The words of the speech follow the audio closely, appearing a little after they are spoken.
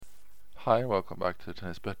Hi, welcome back to the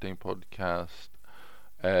Tennis Betting Podcast.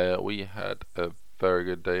 We had a very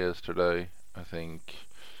good day yesterday. I think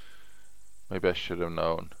maybe I should have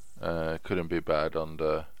known. Couldn't be bad on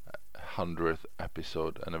the 100th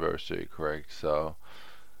episode anniversary, correct? So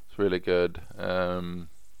it's really good.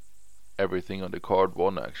 Everything on the card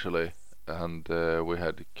won actually, and we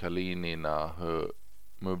had Kalinina who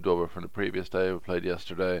moved over from the previous day. We played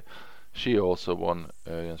yesterday. She also won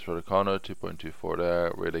against Raducanu, 2.24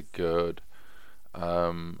 there, really good.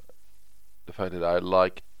 Um, the fact that I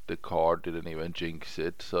liked the card didn't even jinx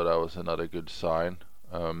it, so that was another good sign.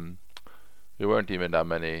 Um, there weren't even that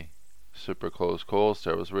many super close calls.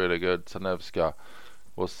 There was really good. Zanevska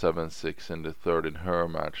was 7-6 in the third in her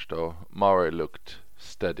match, though. Murray looked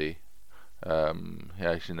steady. He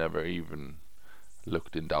actually never even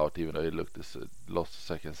looked in doubt, even though he lost the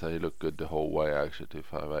second set. He looked good the whole way, actually, to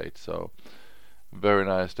 5-8. So, very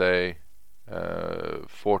nice day.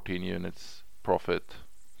 14 units profit.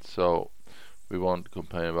 So, we won't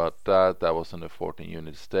complain about that. That was on a 14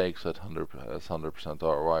 unit stake, so that's 100%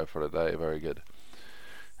 ROI for the day. Very good.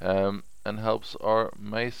 And helps our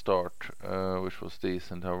May start, which was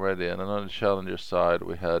decent already. And then on the challenger side,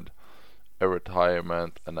 we had a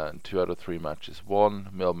retirement, and then 2 out of 3 matches won.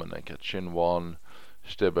 Millman and Kachin won.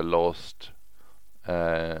 Stebe lost.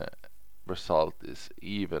 Result is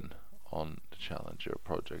even on the challenger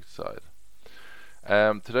project side.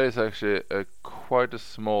 Today is actually quite a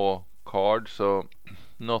small card, so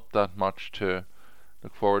not that much to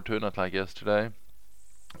look forward to, not like yesterday.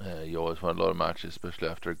 You always want a lot of matches, especially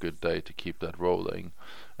after a good day, to keep that rolling.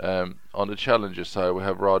 On the challenger side, we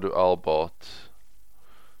have Radu Albot.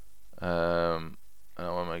 And I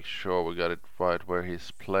want to make sure we got it right where he's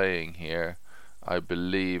playing here. I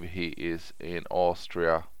believe he is in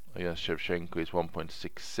Austria against Shevchenko. He's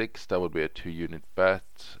 1.66. That would be a 2-unit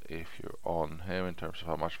bet if you're on him in terms of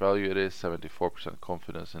how much value it is. 74%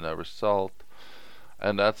 confidence in that result.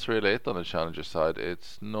 And that's really it on the challenger side.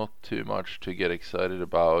 It's not too much to get excited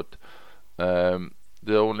about. The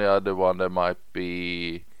only other one that might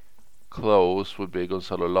be close would be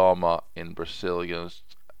Gonzalo Lama in Brazil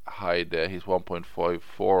against Haide. He's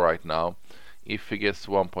 1.54 right now. If he gets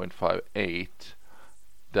to 1.58,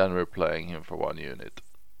 then we're playing him for 1 unit.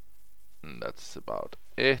 And that's about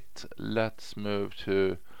it. Let's move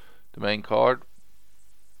to the main card.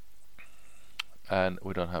 And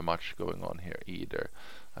we don't have much going on here either.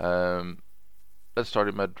 Let's start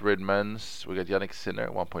in Madrid men's. We got Yannick Sinner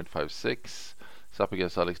 1.56. It's up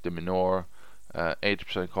against Alex de Minaur.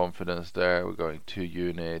 80% confidence there. We're going 2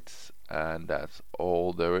 units, and that's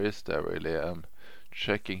all there is there really. I'm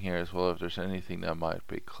checking here as well if there's anything that might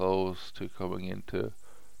be close to coming into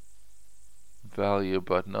value,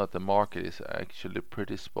 but not. The market is actually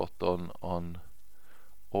pretty spot on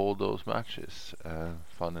all those matches,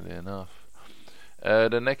 funnily enough.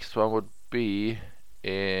 The next one would be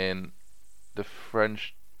in the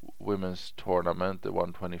French women's tournament, the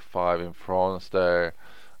 125 in France. There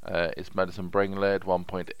is Madison Bringlet,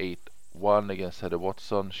 1.81 against Heather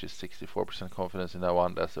Watson. She's 64% confidence in that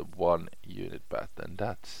one. That's a 1 unit bet, and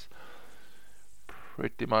that's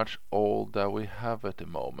pretty much all that we have at the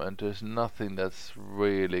moment. There's nothing that's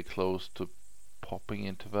really close to popping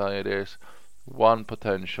into value. There's one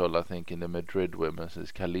potential, I think, in the Madrid women's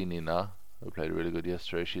is Kalinina, who played really good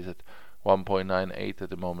yesterday. She's at 1.98 at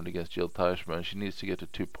the moment against Jill Teichmann. She needs to get to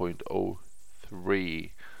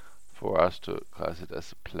 2.03 for us to class it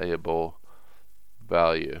as a playable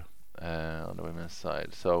value on the women's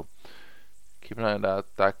side. So keep an eye on that.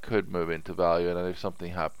 That could move into value, and then if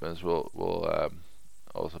something happens, we'll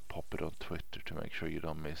also pop it on Twitter to make sure you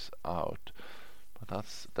don't miss out. But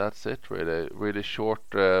that's it really. Really short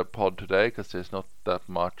pod today because there's not that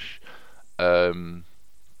much to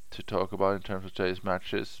talk about in terms of today's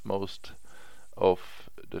matches. Most of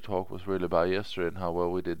the talk was really about yesterday and how well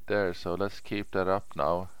we did there. So let's keep that up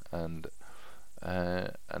now, and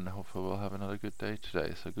hopefully we'll have another good day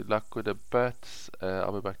today. So good luck with the bets.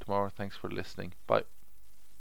 I'll be back tomorrow. Thanks for listening. Bye.